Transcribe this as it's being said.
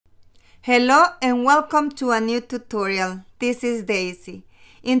Hello and welcome to a new tutorial. This is Daisy.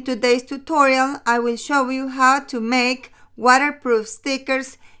 In today's tutorial, I will show you how to make waterproof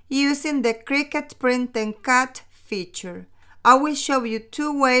stickers using the Cricut Print and Cut feature. I will show you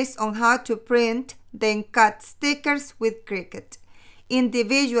two ways on how to print then cut stickers with Cricut.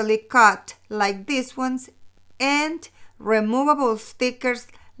 Individually cut like these ones and removable stickers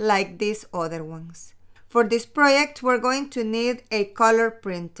like these other ones. For this project, we're going to need a color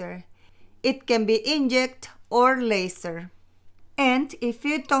printer. It can be inkjet or laser. And if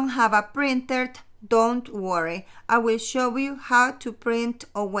you don't have a printer, don't worry. I will show you how to print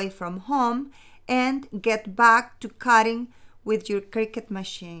away from home and get back to cutting with your Cricut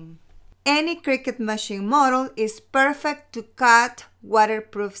machine. Any Cricut machine model is perfect to cut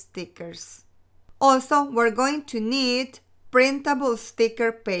waterproof stickers. Also, we're going to need printable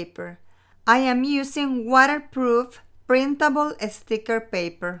sticker paper. I am using waterproof printable sticker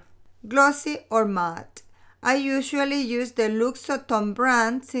paper, glossy or matte. I usually use the Luxotone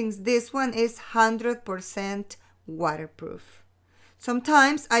brand since this one is 100% waterproof.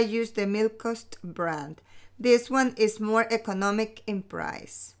 Sometimes I use the Milkost brand. This one is more economic in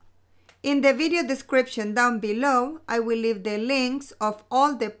price. In the video description down below, I will leave the links of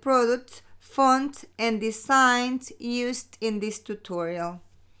all the products, fonts, and designs used in this tutorial.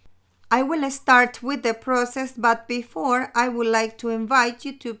 I will start with the process, but before, I would like to invite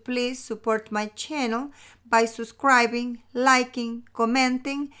you to please support my channel by subscribing, liking,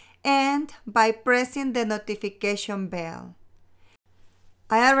 commenting, and by pressing the notification bell.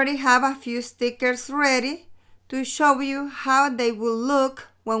 I already have a few stickers ready to show you how they will look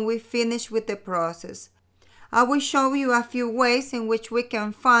when we finish with the process. I will show you a few ways in which we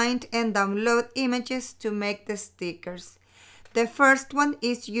can find and download images to make the stickers. The first one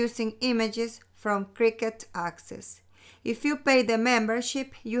is using images from Cricut Access. If you pay the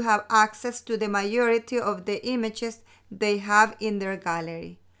membership, you have access to the majority of the images they have in their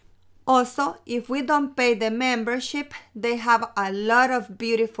gallery. Also, if we don't pay the membership, they have a lot of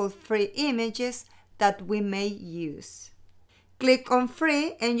beautiful free images that we may use. Click on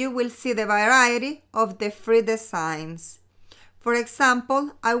free and you will see the variety of the free designs. For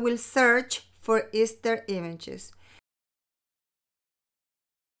example, I will search for Easter images.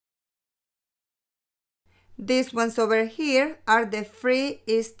 These ones over here are the free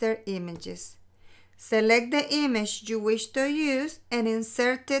Easter images. Select the image you wish to use and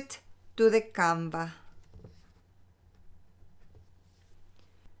insert it to the Canva.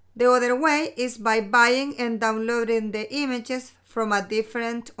 The other way is by buying and downloading the images from a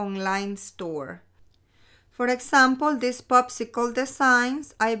different online store. For example, these popsicle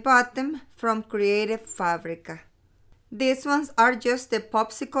designs, I bought them from Creative Fabrica. These ones are just the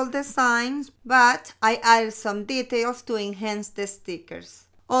popsicle designs, but I added some details to enhance the stickers.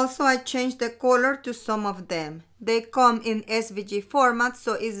 Also, I changed the color to some of them. They come in SVG format,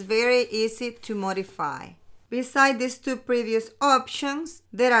 so it's very easy to modify. Besides these two previous options,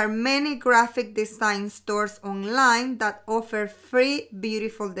 there are many graphic design stores online that offer free,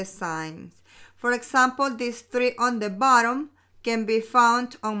 beautiful designs. For example, these three on the bottom can be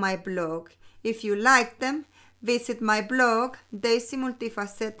found on my blog. If you like them, visit my blog,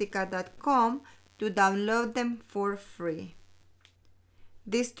 daisymultifacetica.com, to download them for free.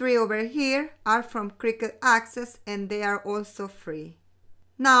 These three over here are from Cricut Access and they are also free.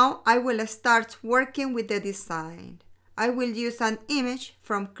 Now I will start working with the design. I will use an image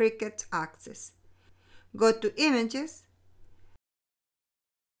from Cricut Access. Go to Images.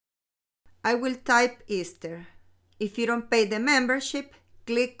 I will type Easter. If you don't pay the membership,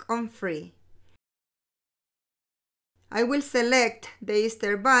 click on Free. I will select the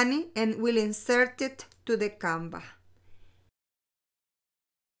Easter bunny and will insert it to the Canva.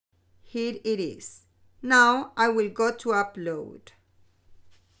 Here it is. Now I will go to Upload.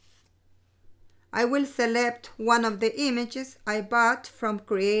 I will select one of the images I bought from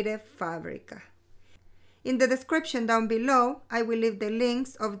Creative Fabrica. In the description down below, I will leave the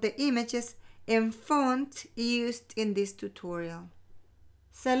links of the images and font used in this tutorial.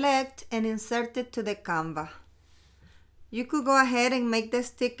 Select and insert it to the Canva. You could go ahead and make the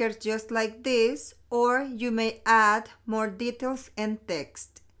stickers just like this, or you may add more details and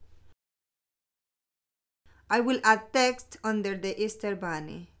text. I will add text under the Easter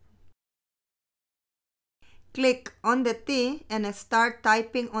bunny. Click on the T and start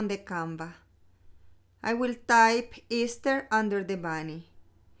typing on the Canva. I will type Easter under the bunny.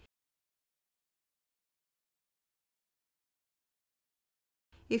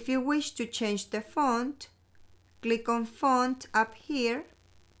 If you wish to change the font, click on Font up here.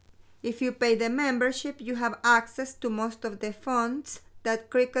 If you pay the membership, you have access to most of the fonts that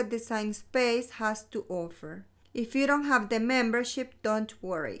Cricut Design Space has to offer. If you don't have the membership, don't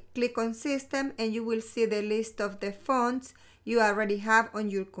worry. Click on System and you will see the list of the fonts you already have on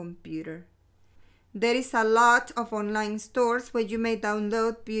your computer. There is a lot of online stores where you may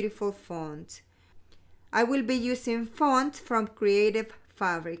download beautiful fonts. I will be using fonts from Creative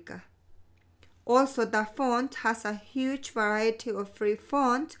Fabrica. Also, the font has a huge variety of free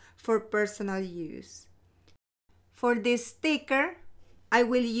fonts for personal use. For this sticker, I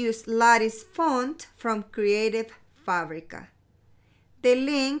will use Lattice font from Creative Fabrica. The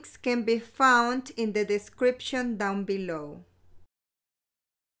links can be found in the description down below.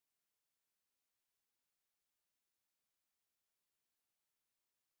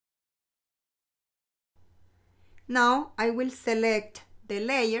 Now I will select the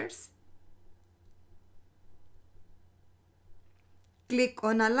layers, click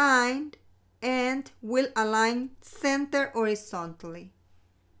on Align, and will align center horizontally.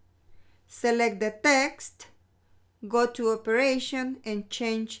 Select the text, go to Operation and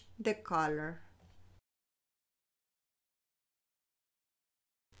change the color.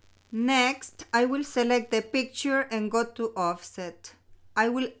 Next, I will select the picture and go to Offset. I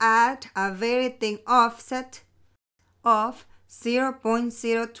will add a very thin offset of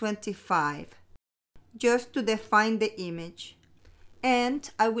 0.025 just to define the image. And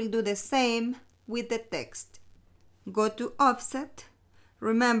I will do the same with the text. Go to Offset.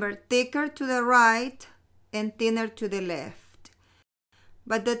 Remember, thicker to the right and thinner to the left.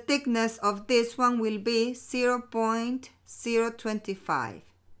 But the thickness of this one will be 0.025.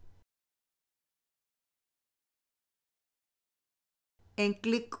 And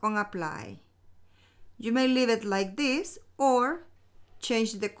click on Apply. You may leave it like this or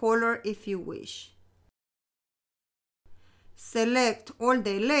change the color if you wish. Select all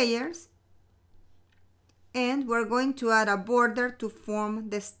the layers and we're going to add a border to form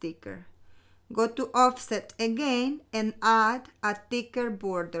the sticker. Go to Offset again and add a thicker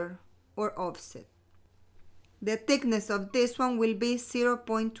border or offset. The thickness of this one will be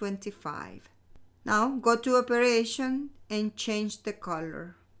 0.25. Now go to Operation and change the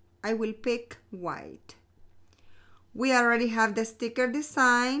color. I will pick white. We already have the sticker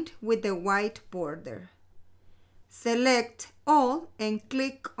designed with the white border. Select all and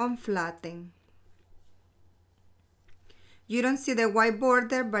click on Flatten. You don't see the white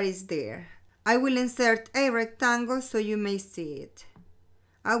border, but it's there. I will insert a rectangle so you may see it.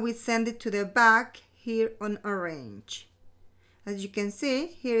 I will send it to the back here on Arrange. As you can see,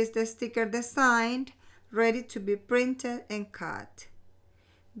 here is the sticker designed, ready to be printed and cut.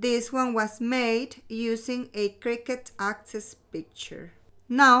 This one was made using a Cricut Access picture.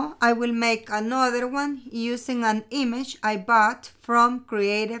 Now I will make another one using an image I bought from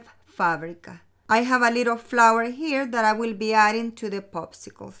Creative Fabrica. I have a little flower here that I will be adding to the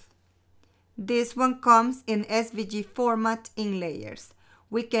popsicles. This one comes in SVG format in layers.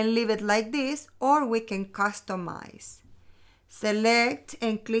 We can leave it like this or we can customize. Select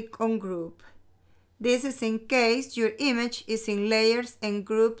and click on Group. This is in case your image is in layers and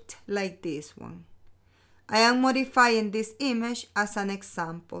grouped like this one. I am modifying this image as an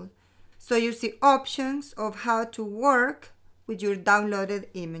example, so you see options of how to work with your downloaded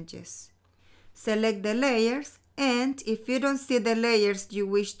images. Select the layers, and if you don't see the layers you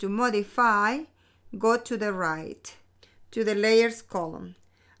wish to modify, go to the right, to the Layers column.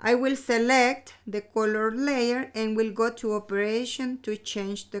 I will select the color layer and will go to Operation to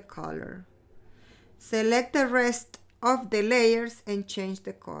change the color. Select the rest of the layers and change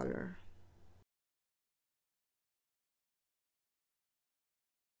the color.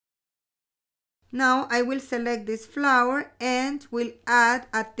 Now I will select this flower and will add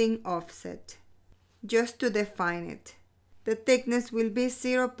a thin offset just to define it. The thickness will be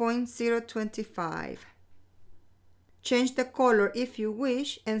 0.025. Change the color if you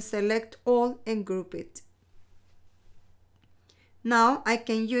wish and select all and group it. Now I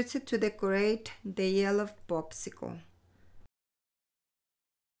can use it to decorate the yellow popsicle.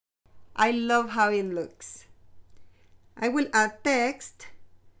 I love how it looks. I will add text.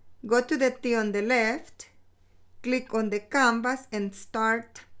 Go to the T on the left, click on the canvas and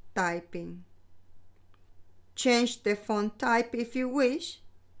start typing. Change the font type if you wish.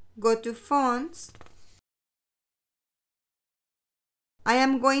 Go to Fonts. I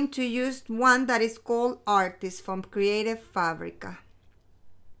am going to use one that is called Artist from Creative Fabrica.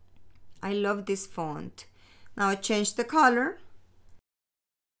 I love this font. Now change the color.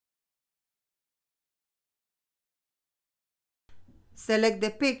 Select the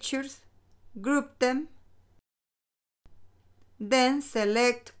pictures, group them, then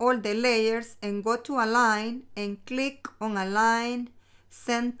select all the layers and go to Align and click on Align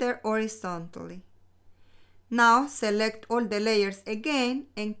center horizontally. Now select all the layers again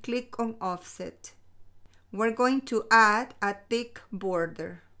and click on Offset. We're going to add a thick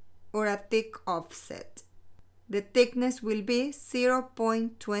border or a thick offset. The thickness will be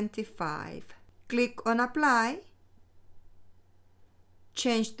 0.25. Click on Apply.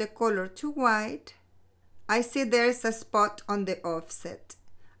 Change the color to white. I see there is a spot on the offset.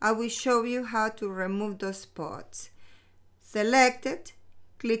 I will show you how to remove those spots. Select it,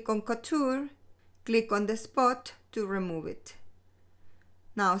 click on Couture, click on the spot to remove it.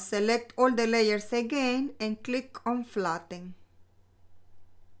 Now select all the layers again and click on Flatten.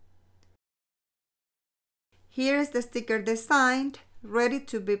 Here is the sticker designed, ready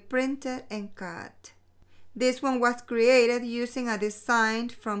to be printed and cut. This one was created using a design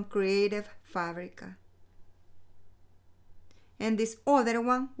from Creative Fabrica. And this other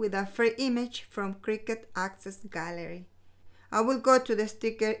one with a free image from Cricut Access Gallery. I will go to the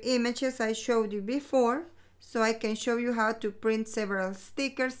sticker images I showed you before so I can show you how to print several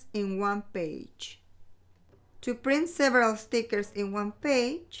stickers in one page. To print several stickers in one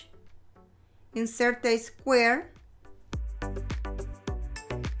page, insert a square,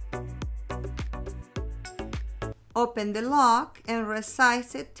 open the lock and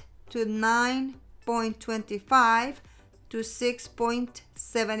resize it to 9.25 to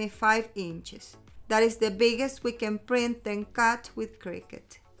 6.75 inches. That is the biggest we can print and cut with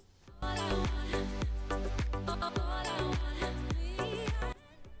Cricut.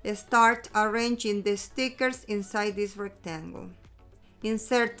 Start arranging the stickers inside this rectangle.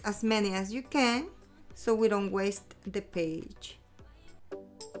 Insert as many as you can so we don't waste the page.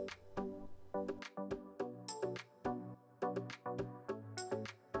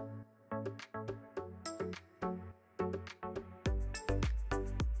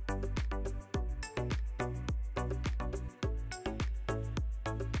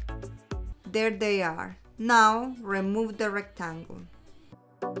 There they are. Now remove the rectangle.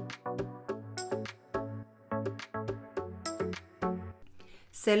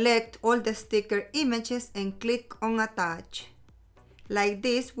 Select all the sticker images and click on Attach. Like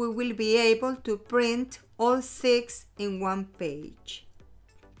this, we will be able to print all 6 in one page.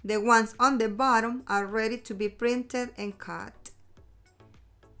 The ones on the bottom are ready to be printed and cut.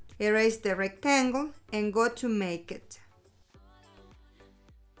 Erase the rectangle and go to Make It.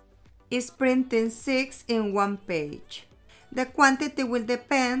 Is printing 6 in one page. The quantity will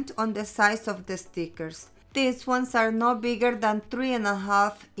depend on the size of the stickers. These ones are no bigger than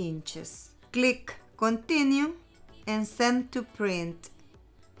 3.5 inches. Click Continue and Send to Print.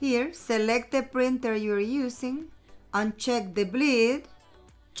 Here, select the printer you're using, uncheck the bleed,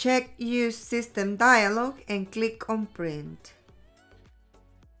 check Use System dialog and click on Print.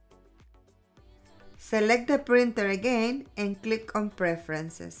 Select the printer again and click on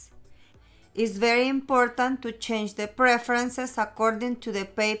Preferences. It's very important to change the preferences according to the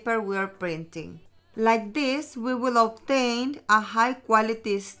paper we are printing. Like this, we will obtain a high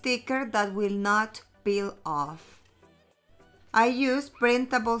quality sticker that will not peel off. I use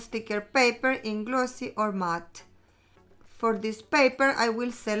printable sticker paper in glossy or matte. For this paper, I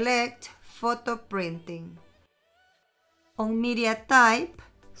will select Photo Printing. On Media Type,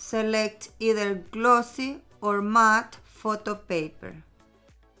 select either glossy or matte photo paper.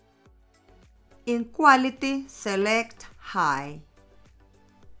 In Quality, select High.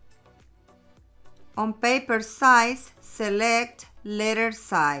 On paper size, select letter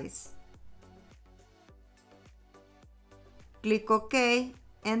size. Click OK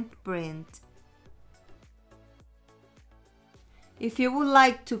and print. If you would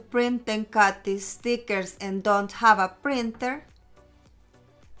like to print and cut these stickers and don't have a printer,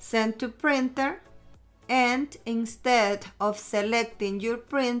 send to printer, and instead of selecting your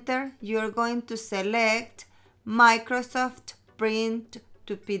printer, you're going to select Microsoft Print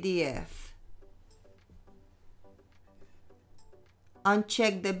to PDF.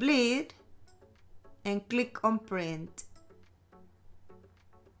 Uncheck the bleed and click on Print.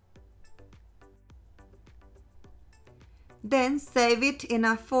 Then save it in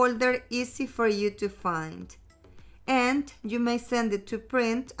a folder easy for you to find. And you may send it to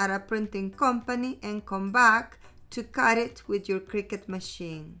print at a printing company and come back to cut it with your Cricut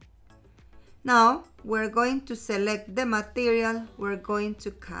machine. Now we're going to select the material we're going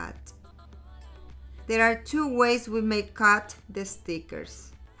to cut. There are 2 ways we may cut the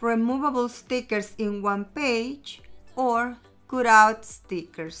stickers: removable stickers in one page or cut-out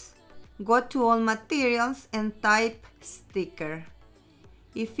stickers. Go to All Materials and type Sticker.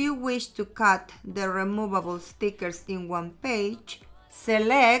 If you wish to cut the removable stickers in one page,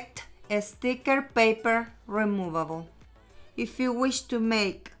 select a Sticker Paper Removable. If you wish to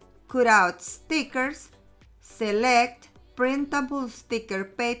make cutout stickers, select printable sticker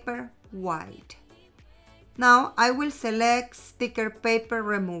paper white. Now I will select sticker paper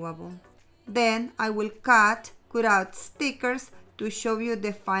removable. Then I will cut cutout stickers to show you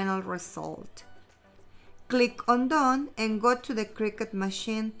the final result. Click on Done and go to the Cricut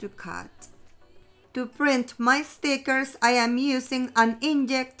machine to cut. To print my stickers, I am using an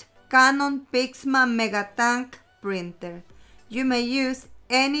inkjet Canon Pixma Megatank printer. You may use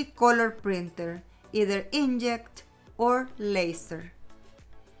any color printer, either inkjet or laser.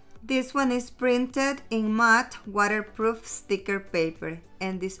 This one is printed in matte waterproof sticker paper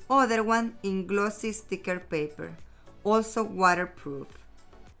and this other one in glossy sticker paper, also waterproof.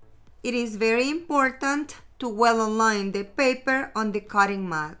 It is very important to well align the paper on the cutting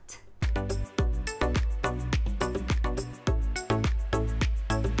mat.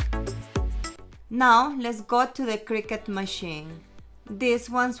 Now let's go to the Cricut machine. These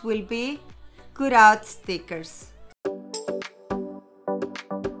ones will be cutout stickers.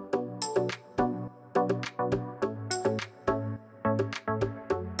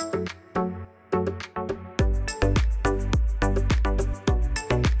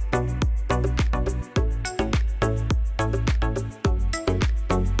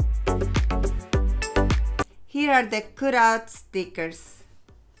 Here are the cutout stickers.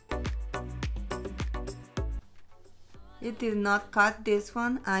 It did not cut this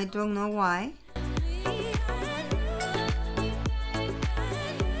one, I don't know why.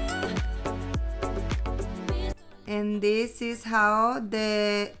 And this is how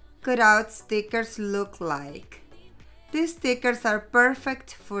the cutout stickers look like. These stickers are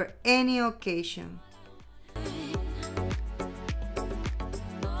perfect for any occasion.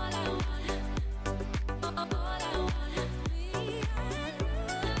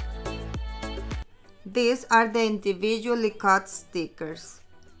 These are the individually cut stickers.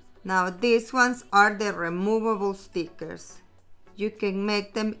 Now these ones are the removable stickers. You can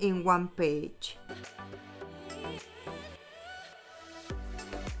make them in one page.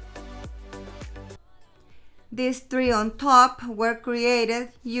 These three on top were created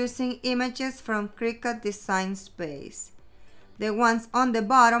using images from Cricut Design Space. The ones on the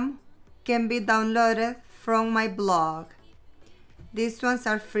bottom can be downloaded from my blog. These ones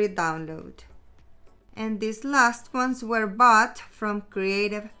are free download. And these last ones were bought from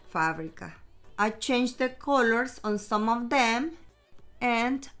Creative Fabrica. I changed the colors on some of them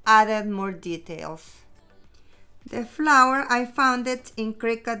and added more details. The flower, I found it in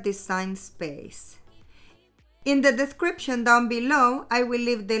Cricut Design Space. In the description down below, I will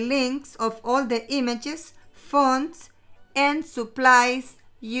leave the links of all the images, fonts, and supplies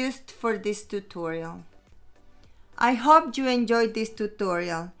used for this tutorial. I hope you enjoyed this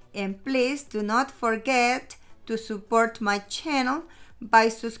tutorial. And please do not forget to support my channel by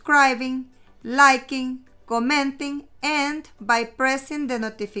subscribing, liking, commenting, and by pressing the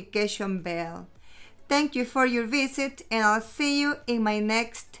notification bell. Thank you for your visit and I'll see you in my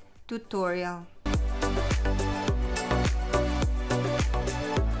next tutorial.